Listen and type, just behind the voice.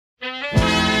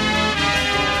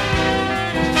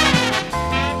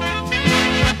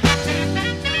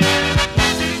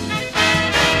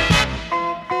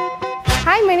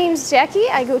Jackie.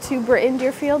 I go to Britton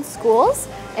Deerfield schools,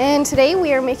 and today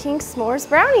we are making s'mores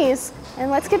brownies. And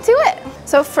let's get to it.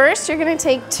 So first, you're gonna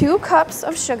take 2 cups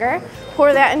of sugar,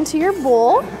 pour that into your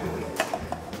bowl,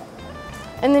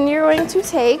 and then you're going to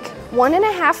take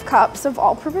 1½ cups of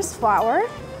all-purpose flour.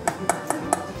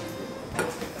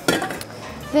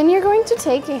 Then you're going to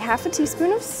take a ½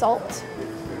 teaspoon of salt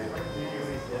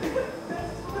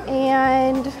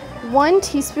and 1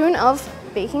 teaspoon of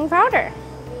baking powder.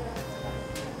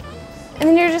 And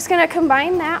then you're just gonna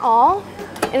combine that all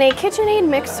in a KitchenAid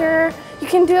mixer. You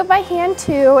can do it by hand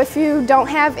too if you don't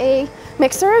have a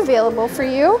mixer available for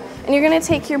you. And you're gonna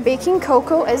take your baking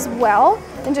cocoa as well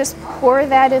and just pour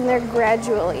that in there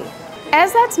gradually.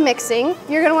 As that's mixing,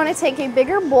 you're gonna wanna take a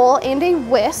bigger bowl and a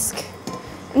whisk.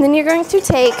 And then you're going to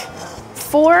take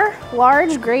 4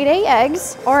 large grade A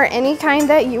eggs, or any kind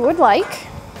that you would like.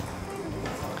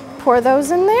 Pour those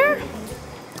in there.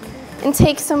 And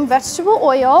take some vegetable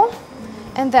oil,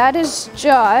 and that is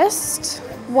just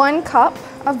 1 cup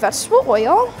of vegetable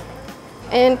oil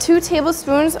and 2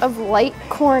 tablespoons of light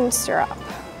corn syrup.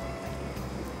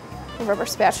 A rubber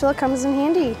spatula comes in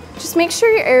handy. Just make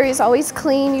sure your area is always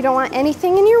clean. You don't want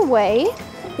anything in your way.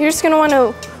 You're just gonna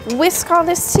wanna whisk all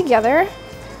this together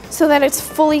so that it's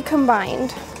fully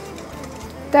combined.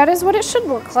 That is what it should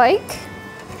look like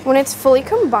when it's fully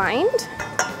combined.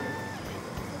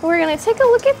 We're gonna take a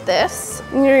look at this,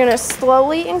 and you're gonna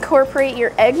slowly incorporate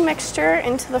your egg mixture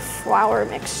into the flour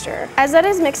mixture. As that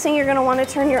is mixing, you're gonna wanna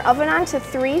turn your oven on to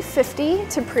 350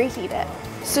 to preheat it.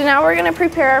 So now we're gonna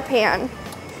prepare our pan.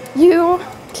 You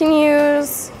can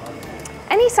use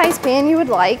any size pan you would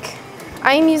like.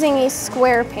 I'm using a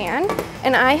square pan,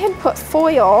 and I had put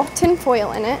foil, tin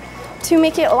foil in it, to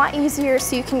make it a lot easier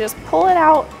so you can just pull it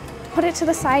out, put it to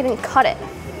the side, and cut it.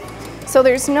 So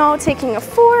there's no taking a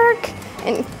fork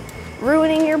and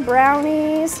ruining your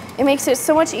brownies. It makes it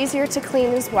so much easier to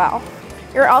clean as well.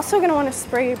 You're also gonna wanna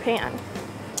spray your pan.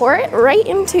 Pour it right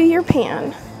into your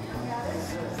pan.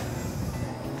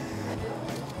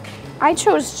 I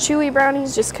chose chewy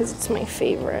brownies just because it's my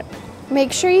favorite.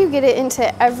 Make sure you get it into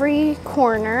every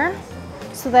corner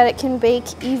so that it can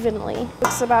bake evenly.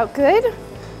 Looks about good.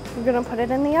 We're gonna put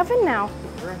it in the oven now.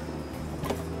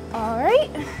 All right.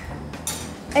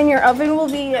 And your oven will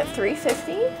be at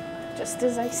 350, just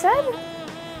as I said.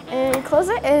 And close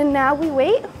it, and now we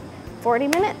wait 40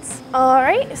 minutes. All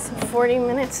right, so 40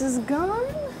 minutes is gone.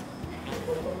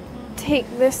 Take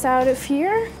this out of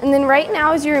here. And then right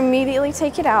now, as you immediately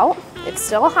take it out, it's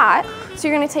still hot. So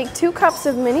you're gonna take 2 cups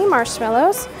of mini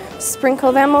marshmallows,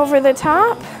 sprinkle them over the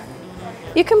top.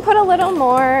 You can put a little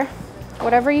more,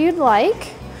 whatever you'd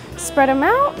like. Spread them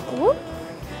out, whoop,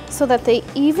 so that they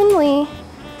evenly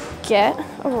get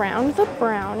around the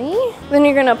brownie. Then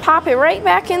you're gonna pop it right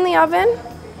back in the oven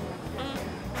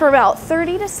for about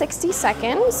 30 to 60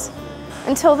 seconds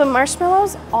until the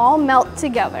marshmallows all melt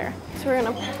together. So we're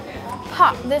gonna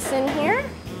pop this in here.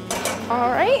 All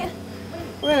right,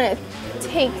 we're gonna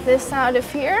take this out of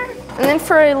here. And then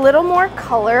for a little more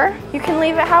color, you can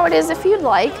leave it how it is if you'd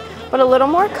like, but a little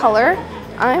more color,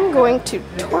 I'm going to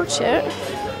torch it.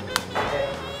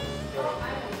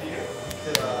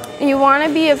 You want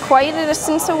to be quite a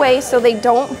distance away so they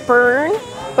don't burn,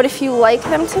 but if you like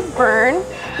them to burn,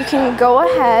 you can go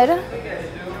ahead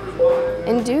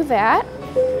and do that,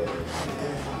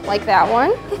 like that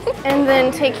one. And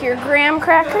then take your graham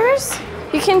crackers.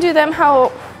 You can do them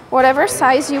whatever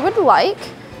size you would like.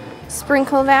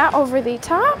 Sprinkle that over the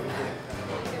top.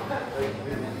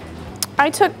 I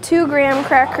took 2 graham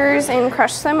crackers and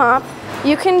crushed them up.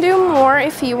 You can do more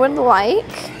if you would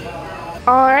like.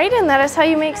 All right, and that is how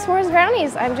you make s'mores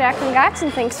brownies. I'm Jacqueline Gotts,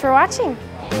 and thanks for watching.